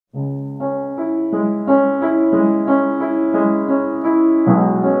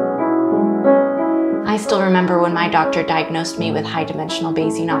remember when my doctor diagnosed me with high-dimensional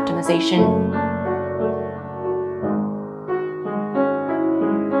Bayesian optimization.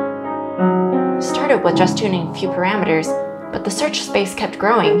 I started with just tuning a few parameters, but the search space kept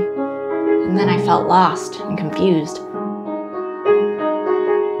growing, and then I felt lost and confused.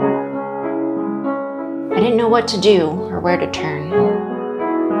 I didn't know what to do or where to turn.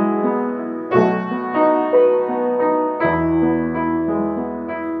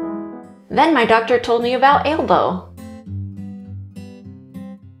 Then my doctor told me about Alebo.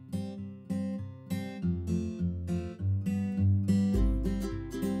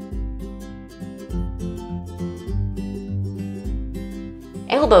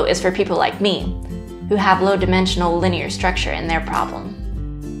 Alebo is for people like me, who have low-dimensional linear structure in their problem.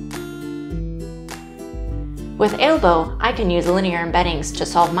 With Alebo, I can use linear embeddings to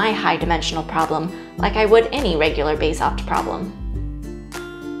solve my high-dimensional problem like I would any regular Bayes-opt problem.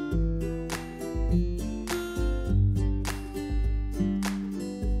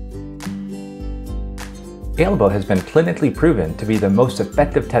 Alebo has been clinically proven to be the most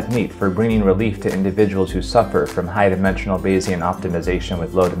effective technique for bringing relief to individuals who suffer from high-dimensional Bayesian optimization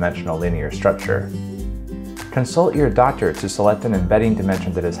with low-dimensional linear structure. Consult your doctor to select an embedding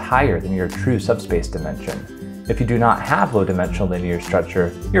dimension that is higher than your true subspace dimension. If you do not have low-dimensional linear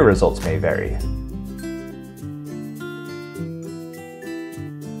structure, your results may vary.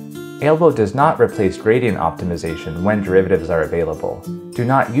 Alebo does not replace gradient optimization when derivatives are available. Do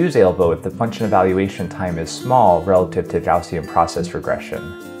not use Alebo if the function evaluation time is small relative to Gaussian process regression.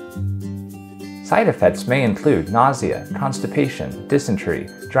 Side effects may include nausea, constipation, dysentery,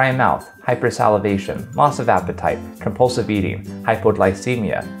 dry mouth, hypersalivation, loss of appetite, compulsive eating,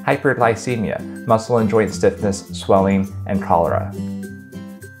 hypoglycemia, hyperglycemia, muscle and joint stiffness, swelling, and cholera.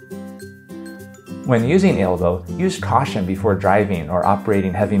 When using Alebo, use caution before driving or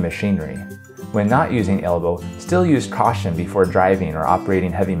operating heavy machinery. When not using Alebo, still use caution before driving or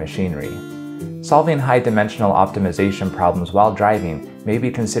operating heavy machinery. Solving high-dimensional optimization problems while driving may be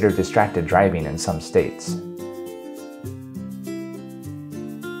considered distracted driving in some states.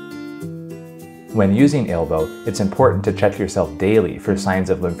 When using Alebo, it's important to check yourself daily for signs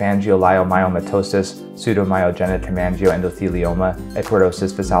of lymphangioliomyomatosis, pseudomyogenic hemangioendothelioma,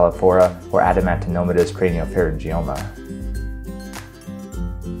 equirdosis falciparum, or adamantinomatous craniopharyngioma.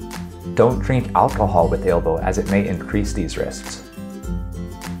 Don't drink alcohol with Alebo as it may increase these risks.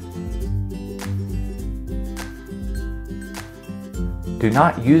 Do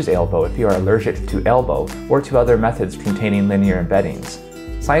not use Alebo if you are allergic to Alebo or to other methods containing linear embeddings.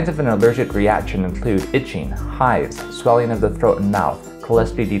 Signs of an allergic reaction include itching, hives, swelling of the throat and mouth,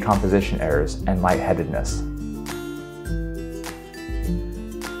 cholesterol decomposition errors, and lightheadedness.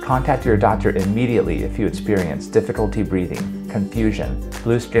 Contact your doctor immediately if you experience difficulty breathing, confusion,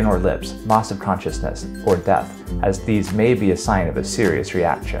 blue skin or lips, loss of consciousness, or death, as these may be a sign of a serious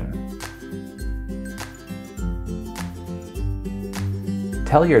reaction.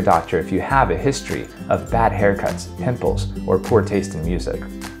 Tell your doctor if you have a history of bad haircuts, pimples, or poor taste in music.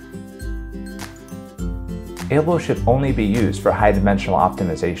 Alebo should only be used for high-dimensional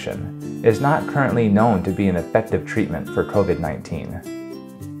optimization. It is not currently known to be an effective treatment for COVID-19.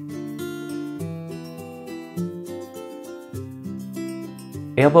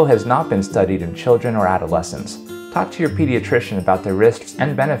 Alebo has not been studied in children or adolescents. Talk to your pediatrician about the risks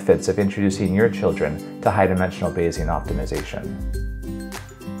and benefits of introducing your children to high-dimensional Bayesian optimization.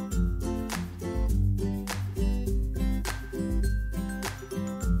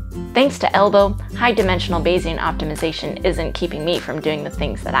 Thanks to Alebo, high-dimensional Bayesian optimization isn't keeping me from doing the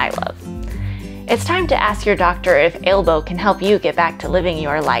things that I love. It's time to ask your doctor if Alebo can help you get back to living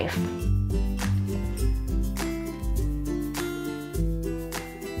your life.